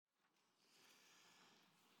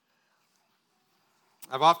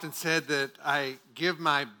I've often said that I give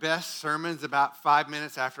my best sermons about 5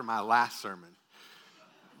 minutes after my last sermon,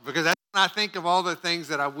 because that's when I think of all the things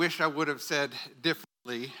that I wish I would have said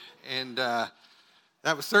differently, and that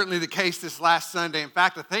was certainly the case this last Sunday. In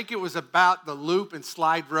fact, I think it was about the Loop and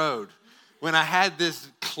Slide Road when I had this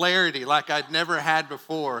clarity like I'd never had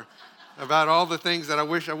before about all the things that I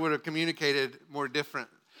wish I would have communicated more different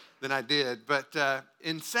than I did. But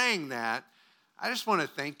in saying that, I just want to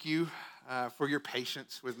thank you for your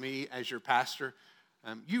patience with me as your pastor.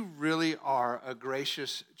 You really are a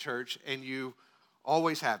gracious church, and you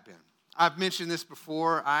always have been. I've mentioned this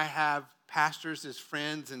before. I have pastors as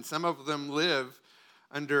friends, and some of them live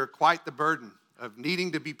under quite the burden of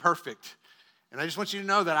needing to be perfect. And I just want you to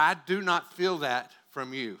know that I do not feel that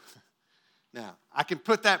from you. Now, I can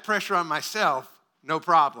put that pressure on myself, no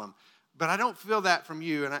problem, but I don't feel that from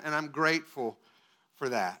you, and I'm grateful for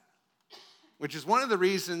that. Which is one of the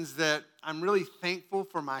reasons that I'm really thankful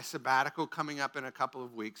for my sabbatical coming up in a couple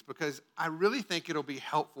of weeks, because I really think it'll be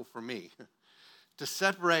helpful for me to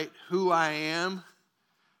separate who I am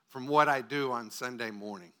from what I do on Sunday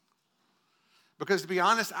morning. Because to be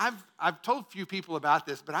honest, I've told a few people about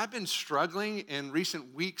this, but I've been struggling in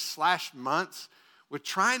recent weeks/months with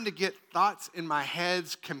trying to get thoughts in my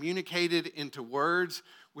heads communicated into words,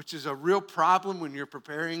 which is a real problem when you're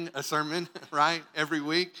preparing a sermon, right, every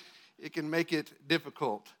week. It can make it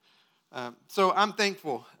difficult. So I'm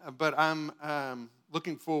thankful, but I'm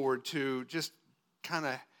looking forward to just kind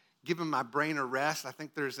of giving my brain a rest. I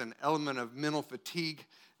think there's an element of mental fatigue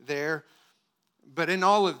there. But in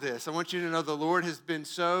all of this, I want you to know the Lord has been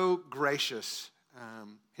so gracious.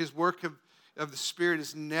 His work of the Spirit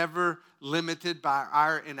is never limited by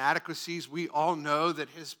our inadequacies. We all know that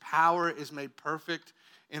His power is made perfect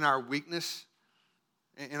in our weakness.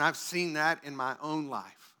 And I've seen that in my own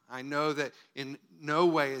life. I know that in no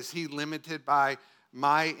way is He limited by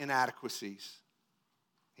my inadequacies.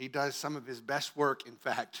 He does some of His best work, in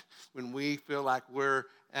fact, when we feel like we're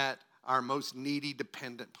at our most needy,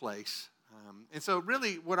 dependent place. And so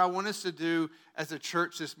really what I want us to do as a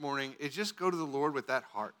church this morning is just go to the Lord with that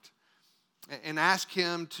heart and ask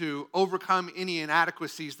Him to overcome any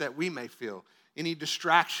inadequacies that we may feel, any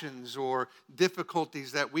distractions or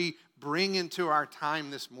difficulties that we bring into our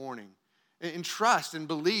time this morning. And trust and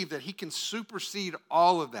believe that He can supersede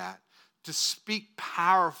all of that to speak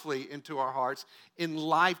powerfully into our hearts in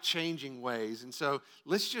life-changing ways. And so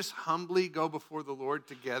let's just humbly go before the Lord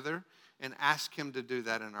together and ask Him to do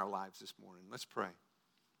that in our lives this morning. Let's pray.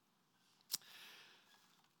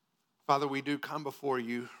 Father, we do come before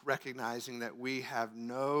You recognizing that we have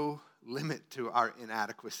no limit to our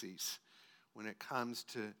inadequacies when it comes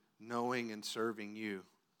to knowing and serving You.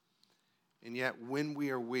 And yet, when we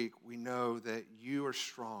are weak, we know that You are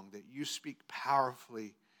strong, that You speak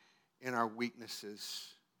powerfully in our weaknesses,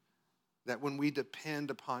 that when we depend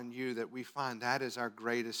upon You, that we find that is our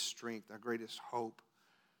greatest strength, our greatest hope.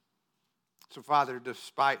 So, Father,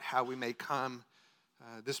 despite how we may come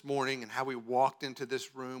this morning and how we walked into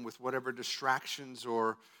this room with whatever distractions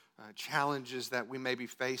or challenges that we may be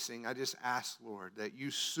facing, I just ask, Lord, that You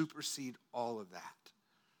supersede all of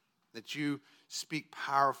that You speak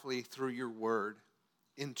powerfully through Your word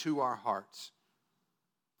into our hearts,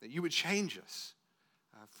 that You would change us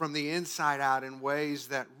from the inside out in ways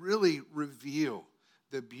that really reveal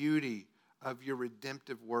the beauty of Your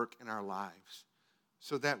redemptive work in our lives,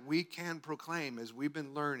 so that we can proclaim, as we've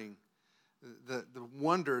been learning, the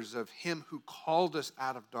wonders of Him who called us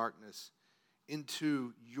out of darkness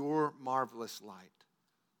into Your marvelous light.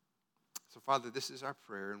 So, Father, this is our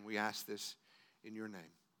prayer, and we ask this in Your name.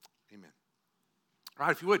 Amen. All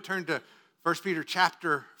right, if you would, turn to 1 Peter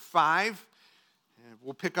chapter 5. And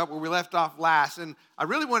we'll pick up where we left off last. And I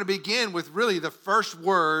really want to begin with really the first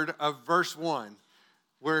word of verse 1,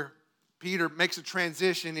 where Peter makes a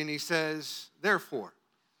transition and he says, therefore.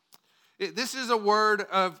 This is a word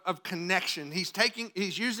of connection. He's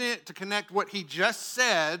using it to connect what he just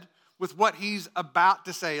said with what he's about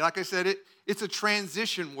to say. Like I said, it's a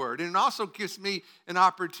transition word. And it also gives me an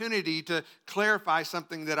opportunity to clarify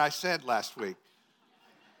something that I said last week.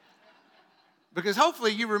 Because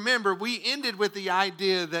hopefully you remember, we ended with the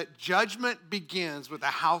idea that judgment begins with the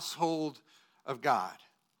household of God.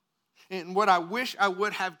 And what I wish I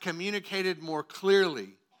would have communicated more clearly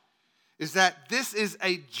is that this is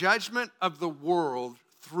a judgment of the world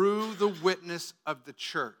through the witness of the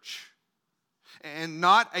church, and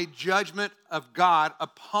not a judgment of God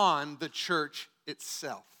upon the church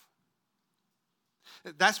itself.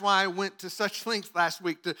 That's why I went to such lengths last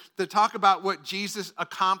week to talk about what Jesus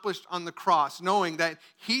accomplished on the cross, knowing that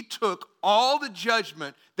He took all the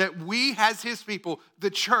judgment that we as His people, the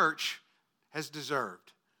church, has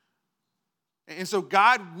deserved. And so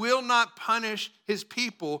God will not punish his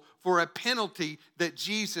people for a penalty that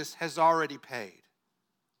Jesus has already paid.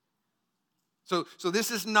 So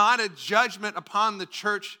this is not a judgment upon the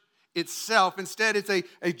church itself. Instead, it's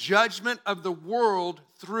a judgment of the world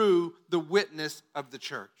through the witness of the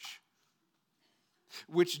church.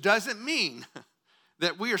 Which doesn't mean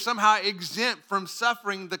that we are somehow exempt from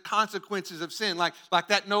suffering the consequences of sin, like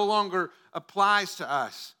that no longer applies to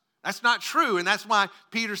us. That's not true, and that's why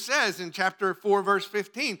Peter says in chapter 4, verse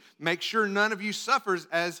 15, make sure none of you suffers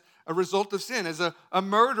as a result of sin, as a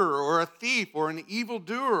murderer or a thief or an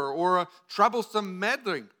evildoer or a troublesome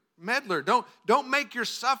meddler. Don't make your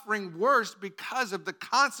suffering worse because of the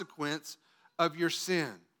consequence of your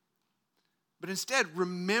sin. But instead,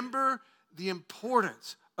 remember the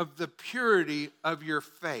importance of the purity of your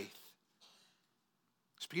faith.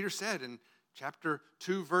 As Peter said in chapter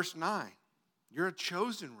 2, verse 9, you're a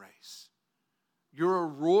chosen race. You're a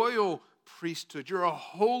royal priesthood. You're a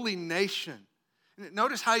holy nation. And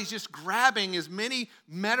notice how he's just grabbing as many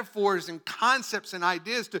metaphors and concepts and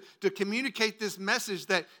ideas to communicate this message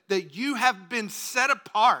that you have been set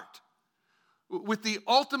apart with the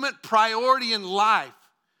ultimate priority in life,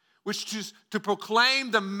 which is to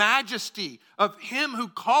proclaim the majesty of him who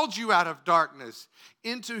called you out of darkness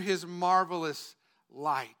into his marvelous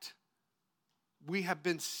light. We have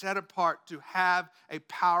been set apart to have a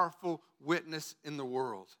powerful witness in the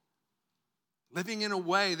world, living in a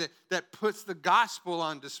way that puts the gospel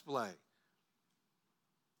on display.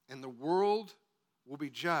 And the world will be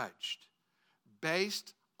judged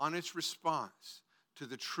based on its response to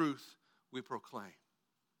the truth we proclaim.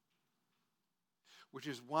 Which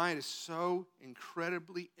is why it is so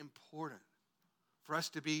incredibly important for us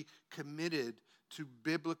to be committed to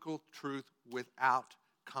biblical truth without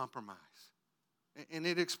compromise. And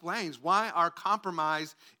it explains why our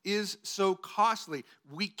compromise is so costly.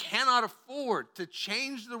 We cannot afford to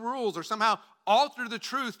change the rules or somehow alter the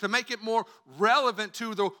truth to make it more relevant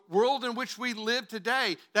to the world in which we live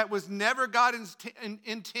today. That was never God's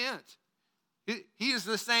intent. He is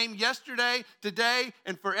the same yesterday, today,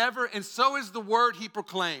 and forever, and so is the word he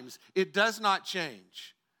proclaims. It does not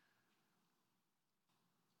change.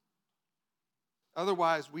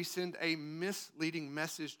 Otherwise, we send a misleading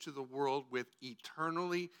message to the world with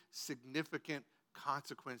eternally significant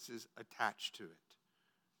consequences attached to it.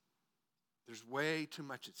 There's way too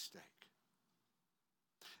much at stake.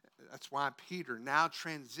 That's why Peter now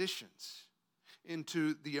transitions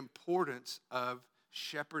into the importance of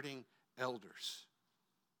shepherding elders.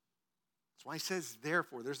 That's why he says,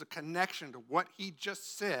 therefore, there's a connection to what he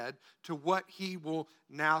just said to what he will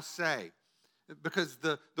now say. Because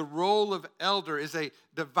the role of elder is a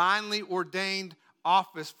divinely ordained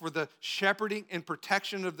office for the shepherding and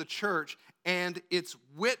protection of the church and its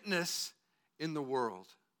witness in the world.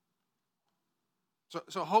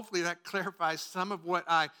 So hopefully that clarifies some of what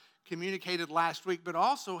I communicated last week, but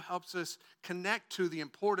also helps us connect to the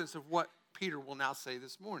importance of what Peter will now say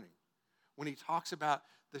this morning when he talks about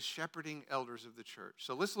the shepherding elders of the church.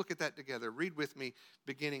 So let's look at that together. Read with me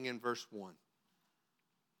beginning in verse 1.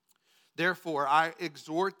 Therefore, I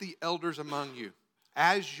exhort the elders among you,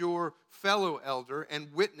 as your fellow elder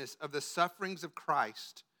and witness of the sufferings of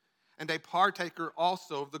Christ, and a partaker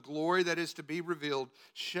also of the glory that is to be revealed,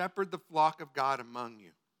 shepherd the flock of God among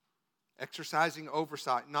you, exercising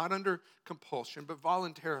oversight, not under compulsion, but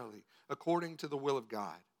voluntarily, according to the will of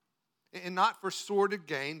God, and not for sordid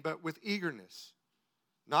gain, but with eagerness,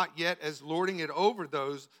 not yet as lording it over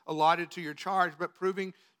those allotted to your charge, but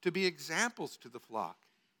proving to be examples to the flock.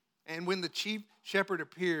 And when the chief shepherd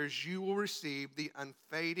appears, you will receive the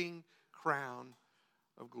unfading crown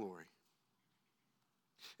of glory.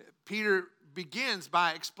 Peter begins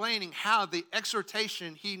by explaining how the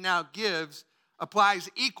exhortation he now gives applies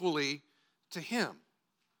equally to him.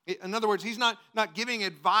 In other words, he's not giving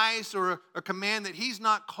advice or a command that he's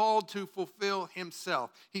not called to fulfill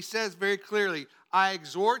himself. He says very clearly, I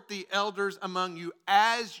exhort the elders among you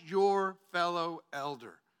as your fellow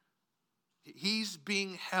elder. He's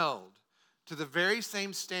being held to the very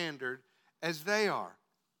same standard as they are.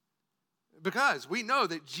 Because we know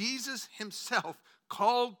that Jesus himself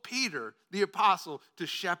called Peter, the apostle, to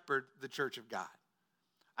shepherd the church of God.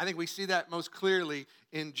 I think we see that most clearly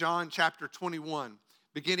in John chapter 21,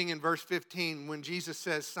 beginning in verse 15, when Jesus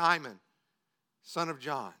says, Simon, son of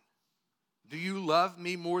John, do you love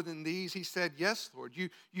me more than these? He said, yes, Lord.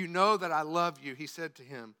 You know that I love you. He said to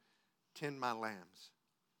him, tend my lambs.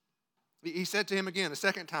 He said to him again a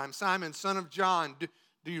second time, Simon, son of John,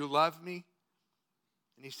 do you love me?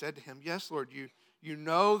 And he said to him, yes, Lord, you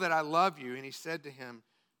know that I love you. And he said to him,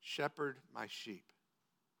 shepherd my sheep.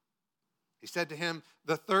 He said to him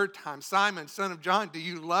the third time, Simon, son of John, do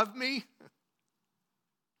you love me?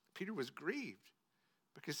 Peter was grieved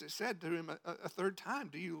because it said to him a third time,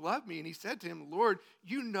 do you love me? And he said to him, Lord,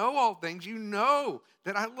 you know all things. You know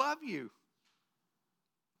that I love you.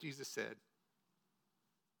 Jesus said,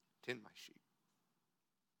 tend my sheep.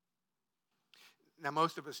 Now,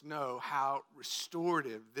 most of us know how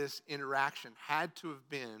restorative this interaction had to have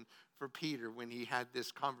been for Peter when he had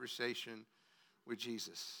this conversation with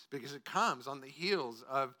Jesus, because it comes on the heels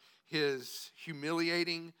of his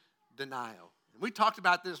humiliating denial. And we talked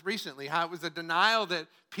about this recently, how it was a denial that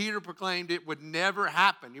Peter proclaimed it would never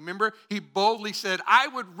happen. You remember? He boldly said, I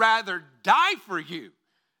would rather die for you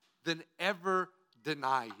than ever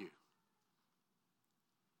deny you.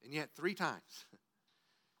 And yet 3 times,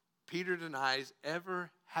 Peter denies ever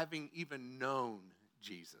having even known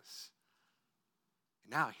Jesus.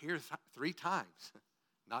 And now here's 3 times,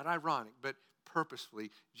 not ironic, but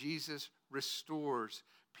purposefully, Jesus restores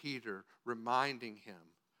Peter, reminding him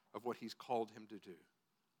of what he's called him to do.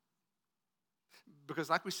 Because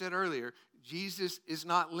like we said earlier, Jesus is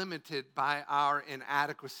not limited by our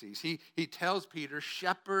inadequacies. He tells Peter,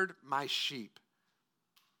 shepherd my sheep.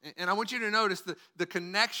 And I want you to notice the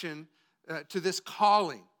connection to this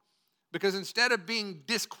calling. Because instead of being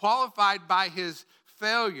disqualified by his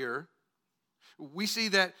failure, we see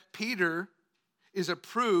that Peter is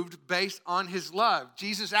approved based on his love.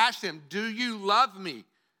 Jesus asked him, do you love me?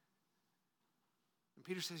 And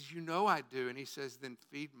Peter says, you know I do. And he says, then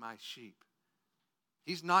feed my sheep.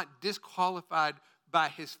 He's not disqualified by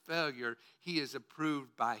his failure. He is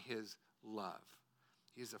approved by his love.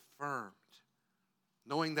 He is affirmed,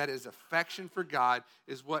 knowing that his affection for God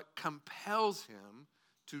is what compels him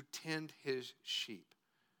to tend his sheep.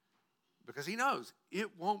 Because he knows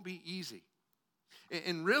it won't be easy.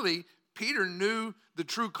 And really, Peter knew the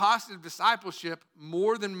true cost of discipleship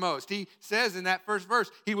more than most. He says in that first verse,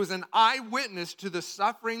 he was an eyewitness to the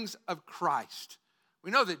sufferings of Christ.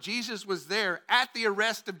 We know that Jesus was there at the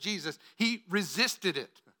arrest of Jesus. He resisted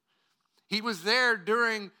it. He was there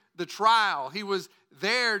during the trial. He was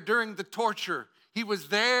there during the torture. He was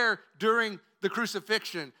there during the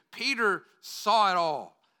crucifixion. Peter saw it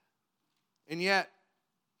all. And yet,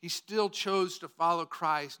 he still chose to follow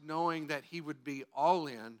Christ, knowing that he would be all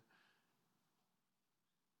in,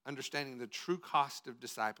 understanding the true cost of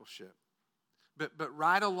discipleship. But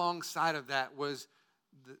right alongside of that was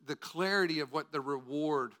the clarity of what the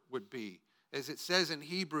reward would be. As it says in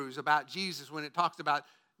Hebrews about Jesus, when it talks about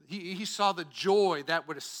he saw the joy that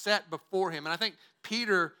would have set before him. And I think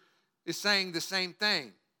Peter is saying the same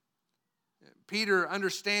thing. Peter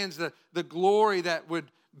understands the glory that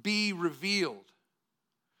would be revealed.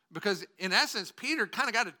 Because in essence, Peter kind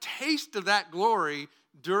of got a taste of that glory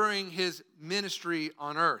during his ministry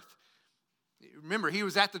on earth. Remember, he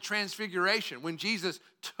was at the transfiguration when Jesus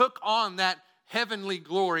took on that heavenly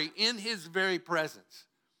glory in his very presence.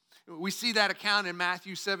 We see that account in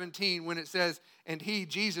Matthew 17 when it says, and he,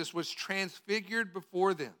 Jesus, was transfigured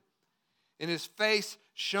before them. And his face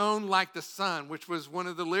shone like the sun, which was one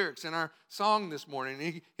of the lyrics in our song this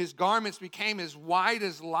morning. His garments became as white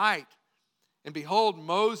as light. And behold,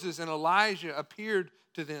 Moses and Elijah appeared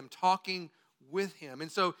to them, talking with him.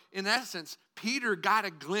 And so, in essence, Peter got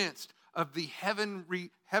a glimpse of the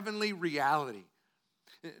heavenly reality.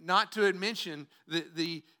 Not to mention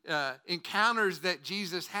the encounters that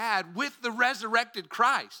Jesus had with the resurrected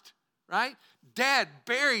Christ, right? Dead,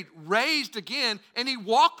 buried, raised again, and he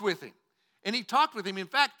walked with him. And he talked with him. In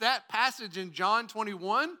fact, that passage in John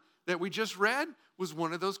 21 that we just read was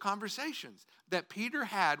one of those conversations that Peter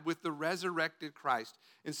had with the resurrected Christ.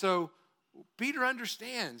 And so Peter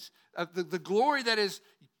understands the glory that is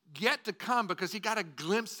yet to come because he got a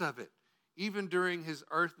glimpse of it even during his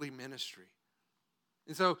earthly ministry.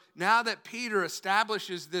 And so now that Peter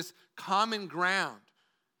establishes this common ground,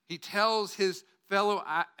 he tells his fellow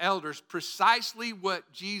elders precisely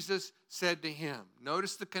what Jesus said to him.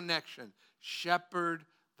 Notice the connection. Shepherd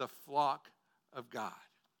the flock of God.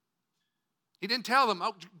 He didn't tell them,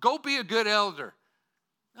 oh, go be a good elder.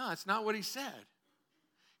 No, that's not what he said.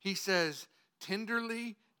 He says,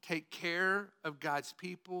 tenderly take care of God's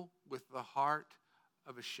people with the heart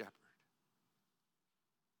of a shepherd.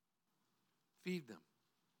 Feed them.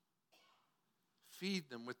 Feed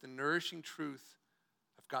them with the nourishing truth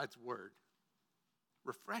of God's word.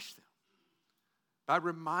 Refresh them by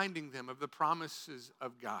reminding them of the promises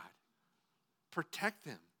of God. Protect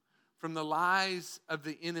them from the lies of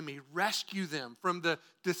the enemy. Rescue them from the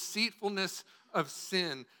deceitfulness of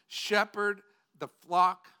sin. Shepherd the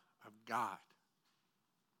flock of God.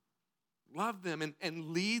 Love them and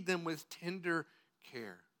lead them with tender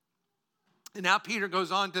care. And now Peter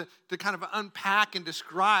goes on to kind of unpack and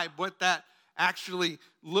describe what that actually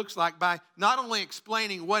looks like by not only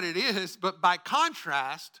explaining what it is, but by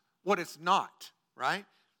contrast, what it's not, right?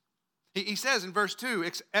 He says in verse 2,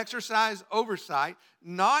 exercise oversight,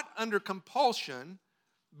 not under compulsion,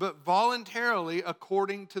 but voluntarily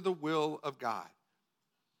according to the will of God.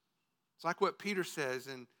 It's like what Peter says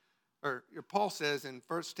or Paul says in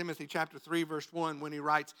 1 Timothy chapter 3, verse 1, when he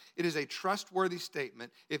writes, it is a trustworthy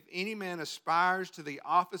statement. If any man aspires to the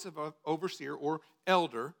office of overseer or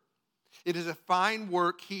elder, it is a fine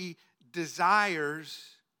work he desires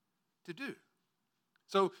to do.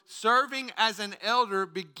 So serving as an elder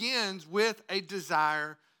begins with a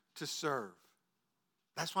desire to serve.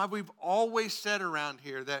 That's why we've always said around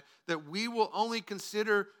here that we will only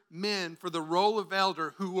consider men for the role of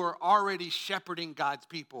elder who are already shepherding God's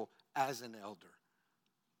people as an elder.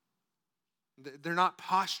 They're not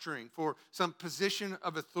posturing for some position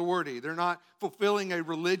of authority. They're not fulfilling a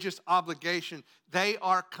religious obligation. They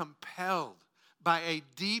are compelled by a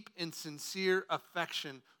deep and sincere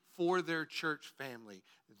affection for their church family.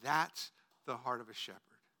 That's the heart of a shepherd.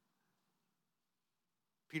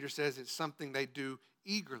 Peter says it's something they do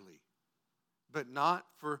eagerly, but not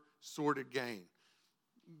for sordid gain.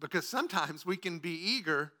 Because sometimes we can be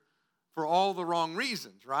eager for all the wrong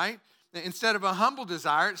reasons, right? Instead of a humble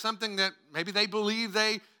desire, it's something that maybe they believe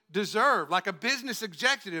they deserve. Like a business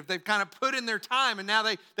executive, they've kind of put in their time and now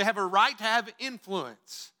they have a right to have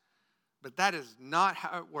influence. But that is not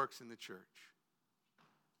how it works in the church.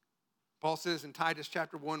 Paul says in Titus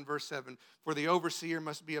chapter 1, verse 7, for the overseer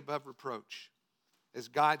must be above reproach as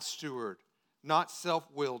God's steward, not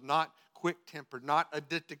self-willed, not quick-tempered, not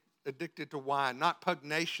addicted to wine, not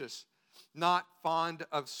pugnacious, not fond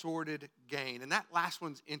of sordid gain. And that last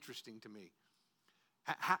one's interesting to me.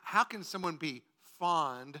 How can someone be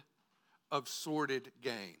fond of sordid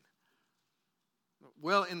gain?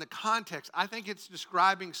 Well, in the context, I think it's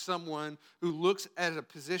describing someone who looks at a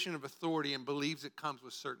position of authority and believes it comes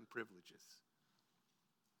with certain privileges,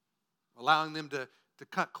 allowing them to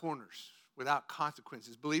cut corners without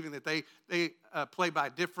consequences, believing that they play by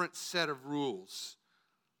a different set of rules,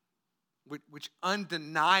 which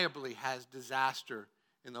undeniably has disaster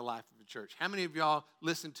in the life of the church. How many of y'all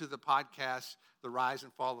listen to the podcast, The Rise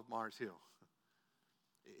and Fall of Mars Hill?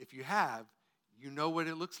 If you have, you know what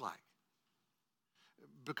it looks like.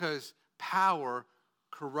 Because power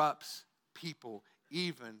corrupts people,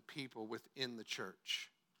 even people within the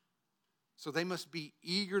church. So they must be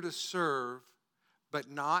eager to serve,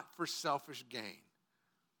 but not for selfish gain.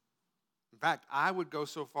 In fact, I would go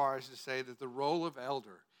so far as to say that the role of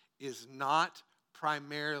elder is not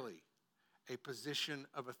primarily a position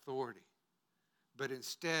of authority, but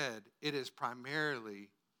instead it is primarily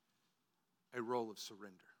a role of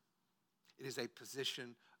surrender. It is a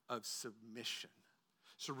position of submission.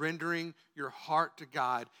 Surrendering your heart to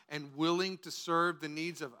God and willing to serve the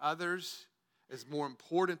needs of others is more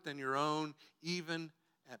important than your own, even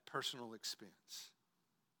at personal expense.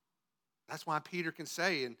 That's why Peter can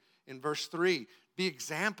say in verse 3, be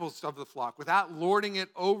examples of the flock without lording it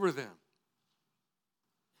over them.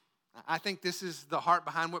 I think this is the heart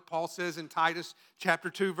behind what Paul says in Titus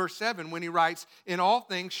chapter 2, verse 7, when he writes, in all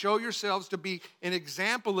things show yourselves to be an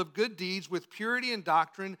example of good deeds with purity and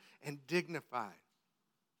doctrine and dignified.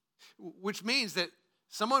 Which means that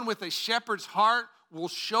someone with a shepherd's heart will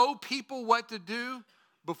show people what to do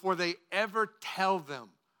before they ever tell them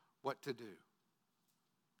what to do.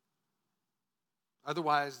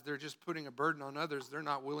 Otherwise, they're just putting a burden on others they're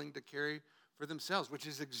not willing to carry for themselves, which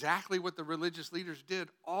is exactly what the religious leaders did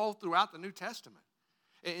all throughout the New Testament.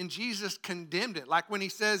 And Jesus condemned it, like when he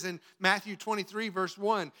says in Matthew 23, verse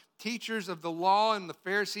 1, teachers of the law and the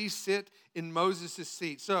Pharisees sit in Moses'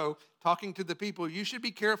 seat. So, talking to the people, you should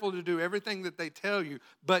be careful to do everything that they tell you,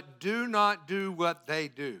 but do not do what they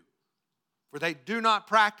do. For they do not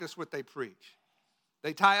practice what they preach.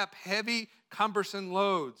 They tie up heavy, cumbersome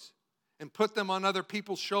loads and put them on other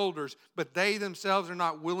people's shoulders, but they themselves are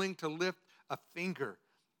not willing to lift a finger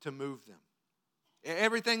to move them.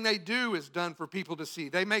 Everything they do is done for people to see.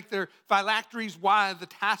 They make their phylacteries wide, the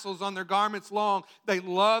tassels on their garments long. They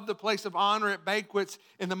love the place of honor at banquets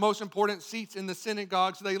and the most important seats in the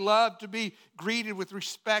synagogues. They love to be greeted with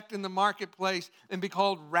respect in the marketplace and be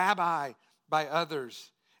called rabbi by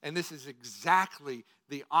others. And this is exactly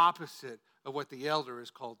the opposite of what the elder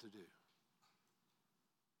is called to do.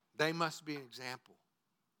 They must be an example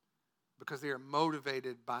because they are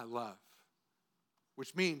motivated by love,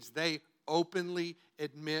 which means they openly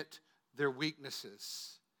admit their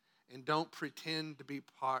weaknesses and don't pretend to be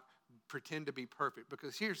perfect.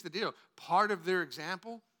 Because here's the deal. Part of their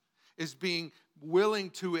example is being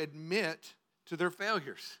willing to admit to their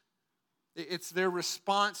failures. It's their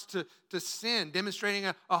response to sin, demonstrating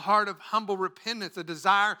a heart of humble repentance, a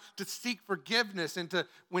desire to seek forgiveness and to,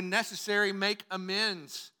 when necessary, make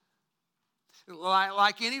amends.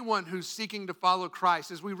 Like anyone who's seeking to follow Christ,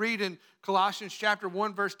 as we read in Colossians chapter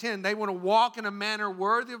 1, verse 10, they want to walk in a manner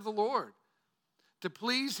worthy of the Lord, to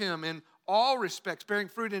please Him in all respects, bearing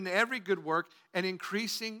fruit in every good work and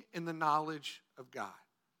increasing in the knowledge of God.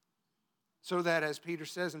 So that, as Peter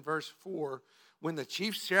says in verse 4, when the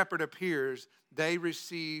chief shepherd appears, they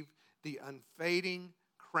receive the unfading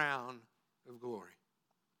crown of glory,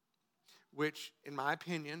 which, in my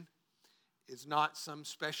opinion, is not some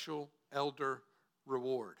special elder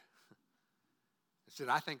reward.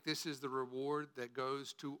 I think this is the reward that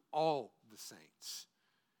goes to all the saints.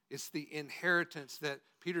 It's the inheritance that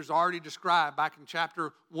Peter's already described back in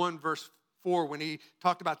chapter 1, verse 4, when he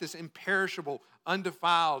talked about this imperishable,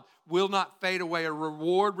 undefiled, will not fade away, a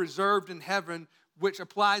reward reserved in heaven, which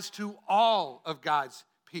applies to all of God's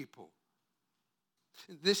people.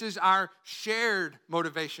 This is our shared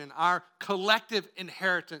motivation, our collective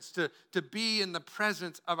inheritance to be in the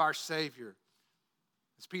presence of our Savior.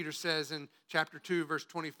 As Peter says in chapter 2, verse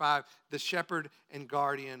 25, the shepherd and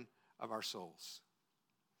guardian of our souls.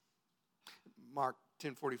 Mark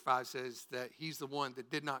 10:45 says that he's the one that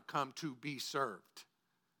did not come to be served,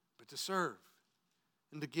 but to serve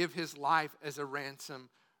and to give his life as a ransom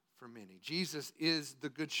for many. Jesus is the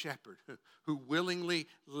good shepherd who willingly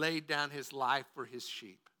laid down his life for his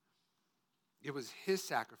sheep. It was his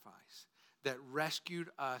sacrifice that rescued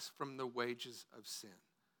us from the wages of sin.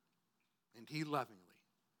 And he lovingly,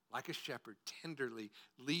 like a shepherd, tenderly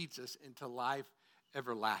leads us into life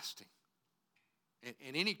everlasting.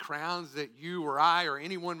 And any crowns that you or I or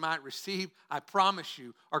anyone might receive, I promise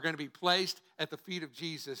you, are going to be placed at the feet of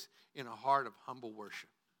Jesus in a heart of humble worship.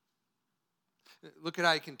 Look at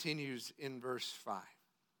how he continues in verse 5.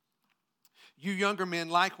 You younger men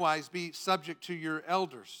likewise be subject to your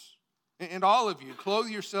elders. And all of you, clothe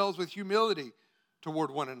yourselves with humility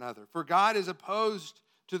toward one another. For God is opposed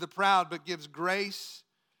to the proud, but gives grace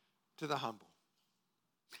to the humble.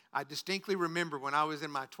 I distinctly remember when I was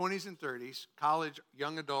in my 20s and 30s, college,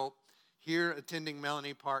 young adult, here attending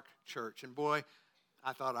Melanie Park Church. And boy,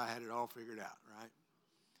 I thought I had it all figured out, right?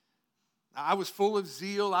 I was full of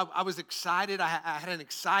zeal. I was excited. I had an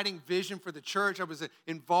exciting vision for the church. I was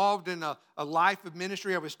involved in a life of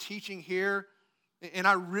ministry. I was teaching here. And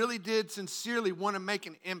I really did sincerely want to make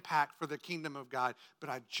an impact for the kingdom of God. But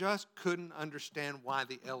I just couldn't understand why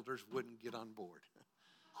the elders wouldn't get on board.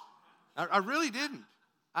 I really didn't.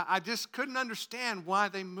 I just couldn't understand why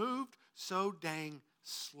they moved so dang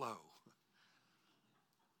slow.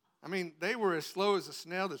 I mean, they were as slow as a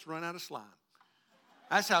snail that's run out of slime.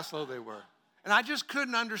 That's how slow they were. And I just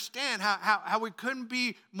couldn't understand how we couldn't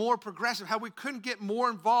be more progressive, how we couldn't get more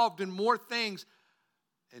involved in more things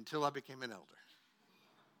until I became an elder.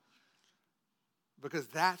 Because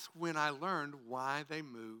that's when I learned why they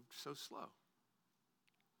moved so slow.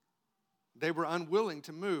 They were unwilling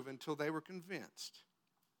to move until they were convinced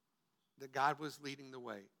that God was leading the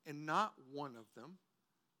way. And not one of them,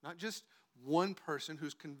 not just one person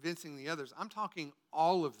who's convincing the others. I'm talking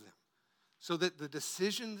all of them. So that the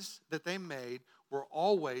decisions that they made were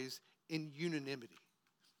always in unanimity.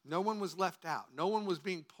 No one was left out. No one was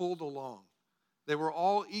being pulled along. They were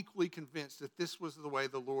all equally convinced that this was the way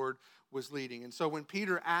the Lord was leading. And so when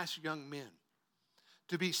Peter asked young men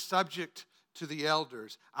to be subject to the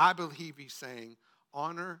elders, I believe he's saying,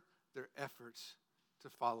 honor their efforts to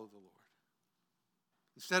follow the Lord.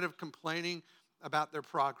 Instead of complaining about their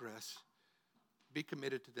progress, be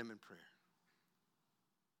committed to them in prayer.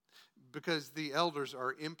 Because the elders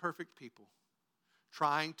are imperfect people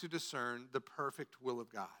trying to discern the perfect will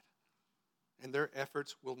of God. And their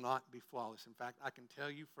efforts will not be flawless. In fact, I can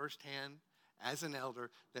tell you firsthand as an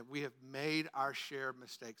elder that we have made our share of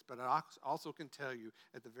mistakes. But I also can tell you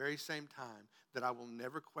at the very same time that I will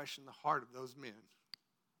never question the heart of those men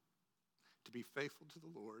to be faithful to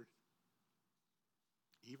the Lord,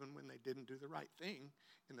 even when they didn't do the right thing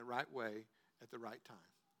in the right way at the right time.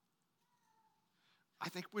 I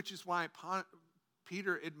think which is why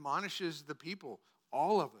Peter admonishes the people,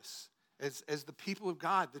 all of us, as the people of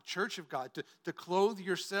God, the church of God, to clothe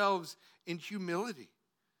yourselves in humility.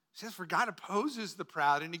 He says, for God opposes the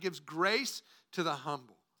proud and he gives grace to the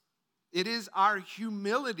humble. It is our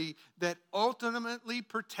humility that ultimately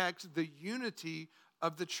protects the unity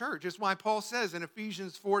of the church. It's why Paul says in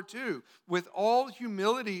Ephesians 4:2, with all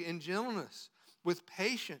humility and gentleness, with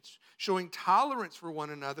patience, showing tolerance for one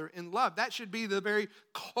another in love. That should be the very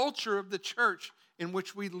culture of the church in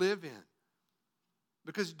which we live in.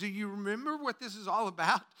 Because do you remember what this is all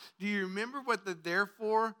about? Do you remember what the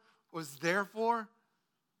therefore was there for?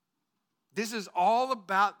 This is all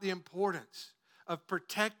about the importance of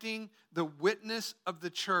protecting the witness of the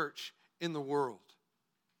church in the world,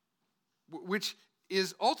 which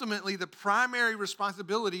is ultimately the primary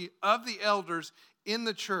responsibility of the elders in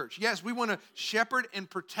the church. Yes, we want to shepherd and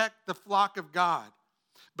protect the flock of God,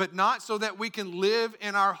 but not so that we can live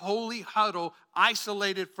in our holy huddle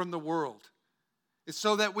isolated from the world. It's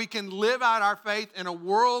so that we can live out our faith in a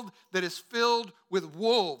world that is filled with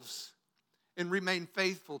wolves and remain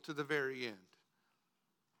faithful to the very end.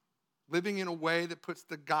 Living in a way that puts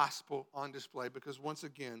the gospel on display, because once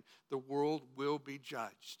again, the world will be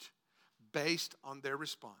judged based on their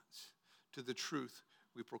response to the truth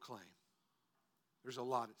we proclaim. There's a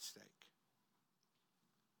lot at stake.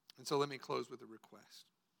 And so let me close with a request.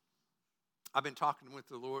 I've been talking to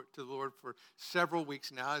the Lord for several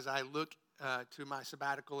weeks now as I look to my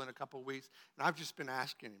sabbatical in a couple of weeks, and I've just been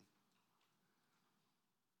asking him,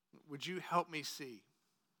 would you help me see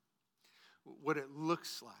what it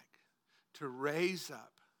looks like to raise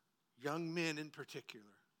up young men in particular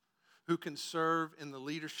who can serve in the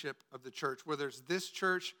leadership of the church, whether it's this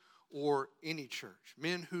church or any church.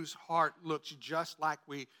 Men whose heart looks just like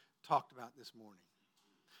we talked about this morning.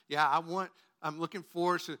 Yeah, I'm looking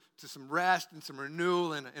forward to some rest and some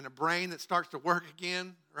renewal and a brain that starts to work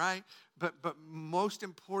again, right? But most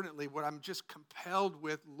importantly, what I'm just compelled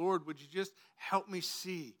with, Lord, would you just help me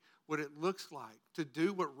see what it looks like to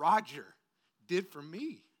do what Roger did for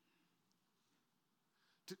me?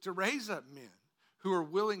 To raise up men who are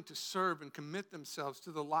willing to serve and commit themselves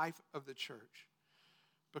to the life of the church.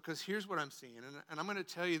 Because here's what I'm seeing, and I'm going to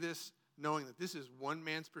tell you this knowing that this is one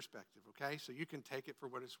man's perspective, okay? So you can take it for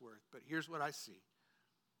what it's worth. But here's what I see.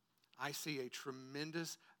 I see a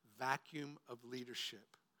tremendous vacuum of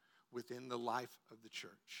leadership within the life of the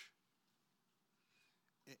church.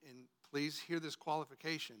 And please hear this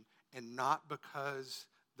qualification, and not because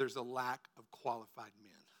there's a lack of qualified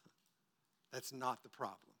men. That's not the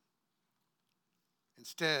problem.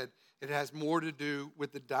 Instead, it has more to do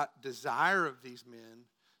with the desire of these men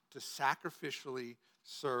to sacrificially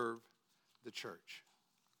serve the church.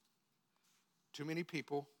 Too many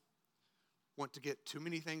people want to get too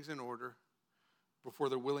many things in order before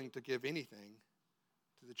they're willing to give anything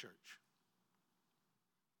to the church.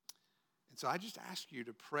 And so I just ask you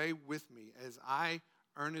to pray with me as I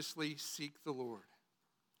earnestly seek the Lord,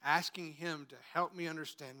 asking him to help me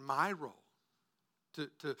understand my role,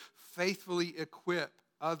 to faithfully equip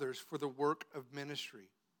others for the work of ministry.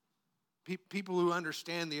 People who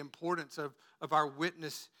understand the importance of our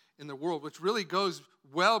witness in the world, which really goes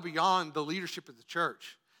well beyond the leadership of the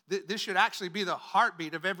church. This should actually be the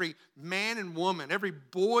heartbeat of every man and woman, every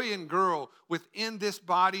boy and girl within this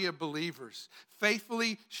body of believers,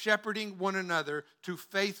 faithfully shepherding one another to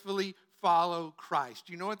faithfully follow Christ.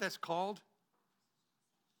 Do you know what that's called?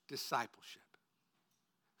 Discipleship.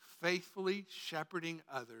 Faithfully shepherding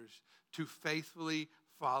others to faithfully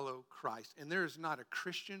follow Christ. And there is not a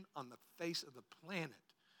Christian on the face of the planet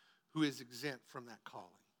who is exempt from that calling.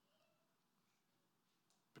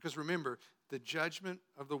 Because remember, the judgment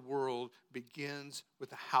of the world begins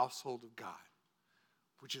with the household of God,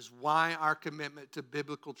 which is why our commitment to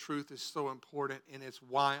biblical truth is so important, and it's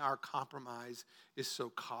why our compromise is so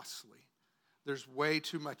costly. There's way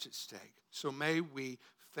too much at stake. So may we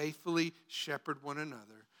faithfully shepherd one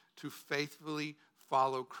another to faithfully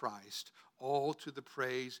follow Christ, all to the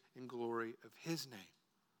praise and glory of his name,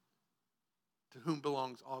 to whom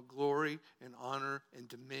belongs all glory and honor and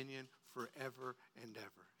dominion forever and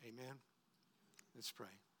ever. Amen. Let's pray.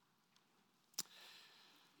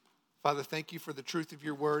 Father, thank you for the truth of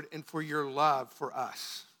your word and for your love for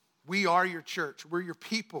us. We are your church. We're your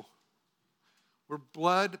people. We're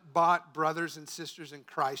blood-bought brothers and sisters in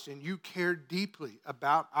Christ, and you care deeply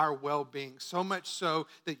about our well-being, so much so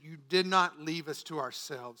that you did not leave us to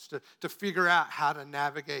ourselves to figure out how to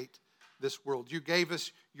navigate this world. You gave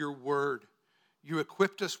us your word. You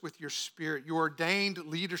equipped us with your spirit. You ordained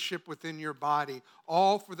leadership within your body,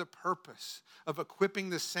 all for the purpose of equipping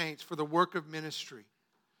the saints for the work of ministry,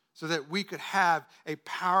 so that we could have a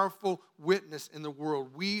powerful witness in the world.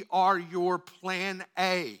 We are your plan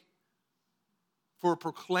A for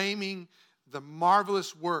proclaiming the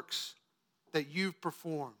marvelous works that you've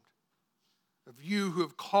performed, of you who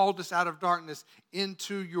have called us out of darkness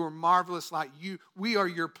into your marvelous light. We are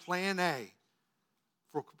your plan A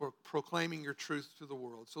for proclaiming your truth to the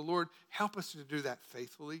world. So Lord, help us to do that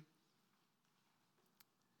faithfully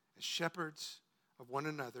as shepherds of one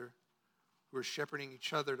another who are shepherding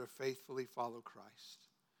each other to faithfully follow Christ.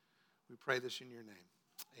 We pray this in your name.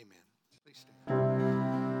 Amen. Please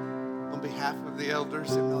stand. On behalf of the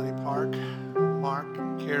elders at Melanie Park, Mark,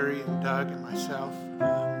 Carrie, and Doug, and myself,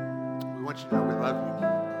 we want you to know we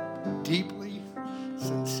love you. Deeply,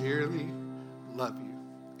 sincerely love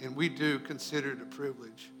you. And we do consider it a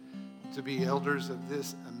privilege to be elders of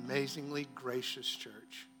this amazingly gracious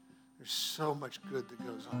church. There's so much good that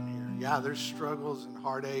goes on here. Yeah, there's struggles and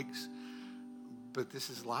heartaches, but this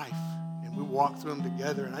is life, and we walk through them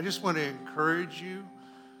together. And I just want to encourage you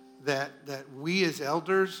that we as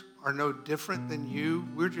elders are no different than you.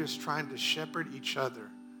 We're just trying to shepherd each other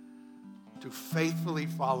to faithfully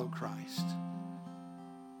follow Christ.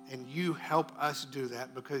 And you help us do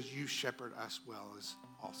that because you shepherd us well as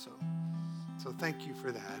also. So thank you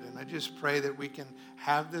for that. And I just pray that we can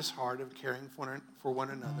have this heart of caring for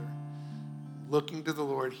one another, looking to the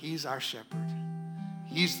Lord. He's our shepherd.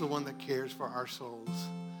 He's the one that cares for our souls.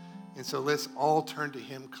 And so let's all turn to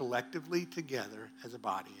him collectively together as a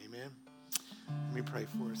body. Amen. Let me pray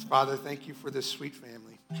for us. Father, thank you for this sweet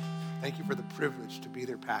family. Thank you for the privilege to be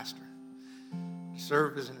their pastor, to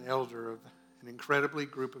serve as an elder of an incredibly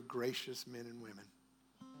group of gracious men and women,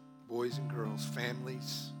 boys and girls,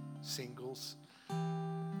 families, singles.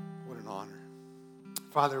 What an honor.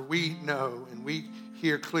 Father, we know and we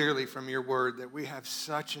hear clearly from your word that we have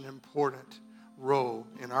such an important role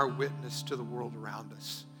in our witness to the world around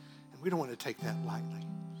us. And we don't want to take that lightly.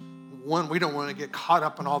 One, we don't want to get caught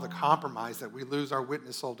up in all the compromise that we lose our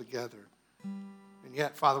witness altogether. And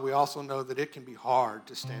yet, Father, we also know that it can be hard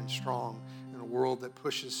to stand strong in a world that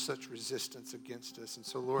pushes such resistance against us. And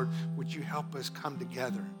so, Lord, would you help us come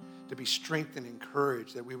together to be strengthened and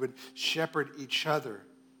encouraged, that we would shepherd each other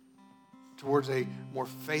towards a more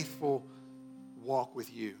faithful walk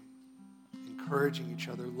with you, encouraging each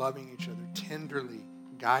other, loving each other, tenderly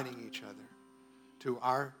guiding each other to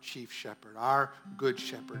our chief shepherd, our good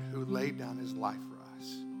shepherd who laid down his life for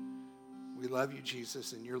us. We love you,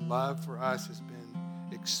 Jesus, and your love for us has been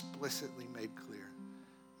explicitly made clear.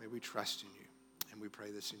 May we trust in you, and we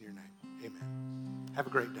pray this in your name. Amen. Have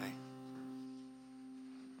a great day.